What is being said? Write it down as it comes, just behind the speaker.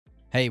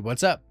Hey,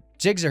 what's up?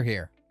 Jigxor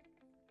here.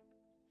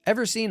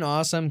 Ever seen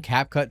awesome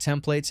CapCut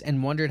templates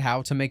and wondered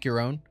how to make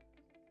your own?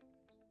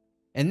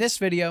 In this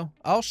video,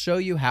 I'll show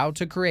you how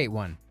to create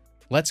one.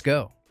 Let's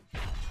go.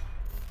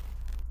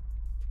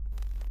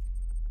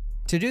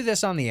 To do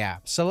this on the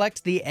app,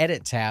 select the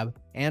Edit tab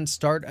and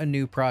start a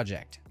new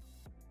project.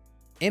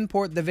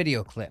 Import the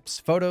video clips,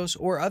 photos,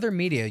 or other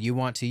media you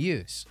want to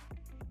use.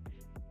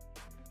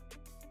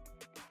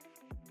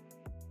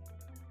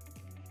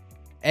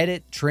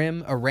 Edit,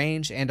 trim,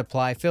 arrange, and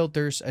apply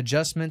filters,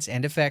 adjustments,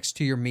 and effects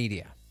to your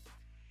media.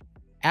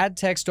 Add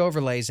text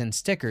overlays and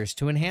stickers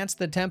to enhance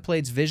the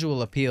template's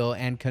visual appeal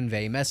and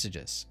convey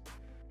messages.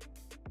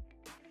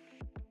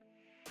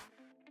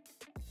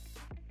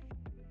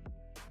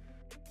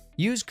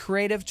 Use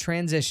creative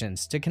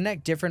transitions to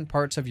connect different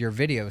parts of your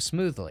video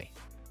smoothly.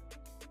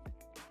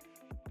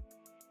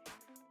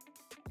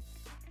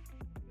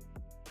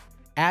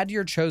 Add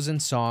your chosen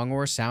song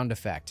or sound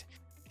effect.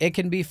 It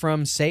can be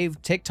from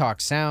saved TikTok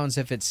sounds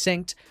if it's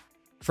synced,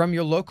 from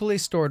your locally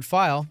stored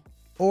file,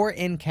 or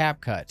in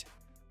CapCut.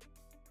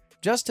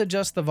 Just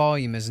adjust the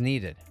volume as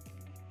needed.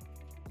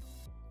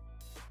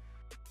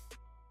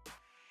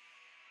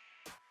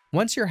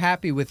 Once you're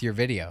happy with your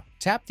video,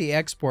 tap the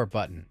Export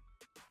button.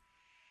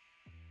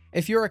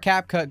 If you're a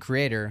CapCut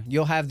creator,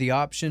 you'll have the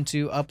option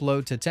to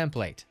upload to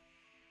template.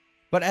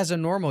 But as a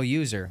normal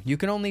user, you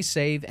can only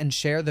save and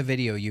share the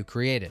video you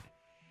created.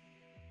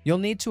 You'll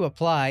need to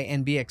apply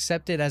and be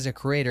accepted as a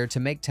creator to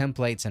make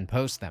templates and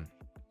post them.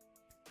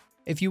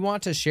 If you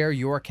want to share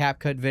your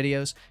CapCut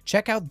videos,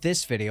 check out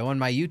this video on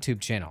my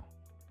YouTube channel.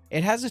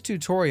 It has a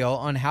tutorial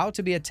on how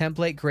to be a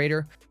template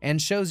creator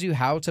and shows you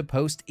how to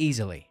post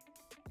easily.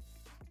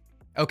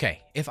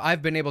 Okay, if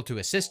I've been able to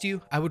assist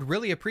you, I would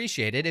really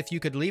appreciate it if you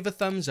could leave a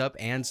thumbs up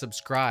and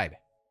subscribe.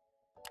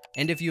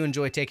 And if you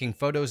enjoy taking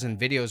photos and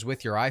videos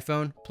with your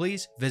iPhone,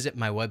 please visit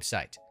my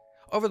website.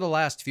 Over the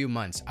last few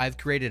months, I've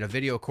created a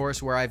video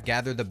course where I've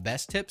gathered the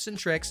best tips and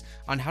tricks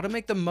on how to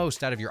make the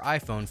most out of your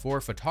iPhone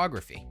for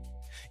photography.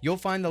 You'll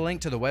find the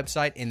link to the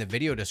website in the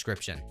video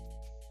description.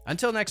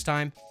 Until next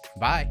time,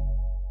 bye.